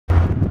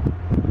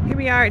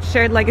we are at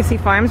Shared Legacy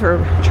Farms.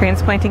 We're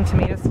transplanting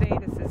tomatoes today.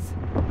 This is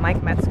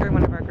Mike Metzger,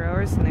 one of our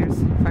growers, and there's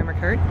Farmer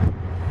Kurt.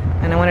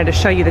 And I wanted to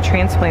show you the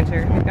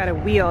transplanter. We've got a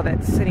wheel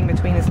that's sitting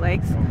between his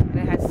legs, and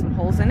it has some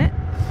holes in it.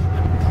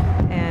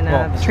 And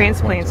the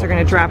transplants are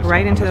going to drop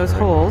right into those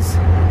holes,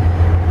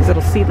 these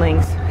little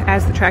seedlings,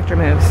 as the tractor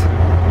moves.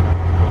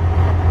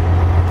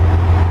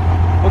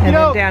 And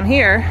then down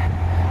here,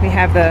 we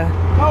have the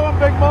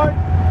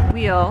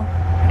wheel,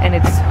 and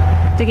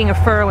it's digging a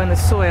furrow in the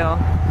soil,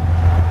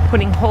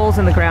 putting holes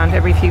in the ground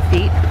every few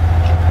feet.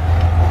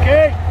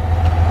 Okay.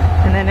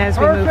 And then as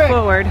we move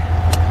forward,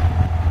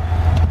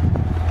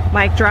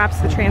 Mike drops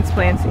the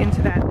transplants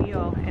into that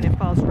wheel, and it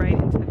falls right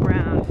into the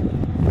ground.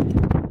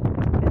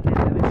 And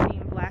then the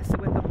machine blasts it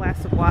with a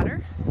blast of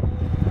water.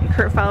 And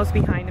Kurt follows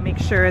behind to make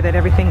sure that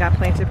everything got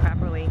planted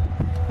properly.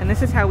 And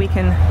this is how we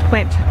can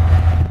plant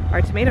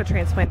our tomato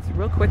transplants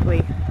real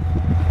quickly.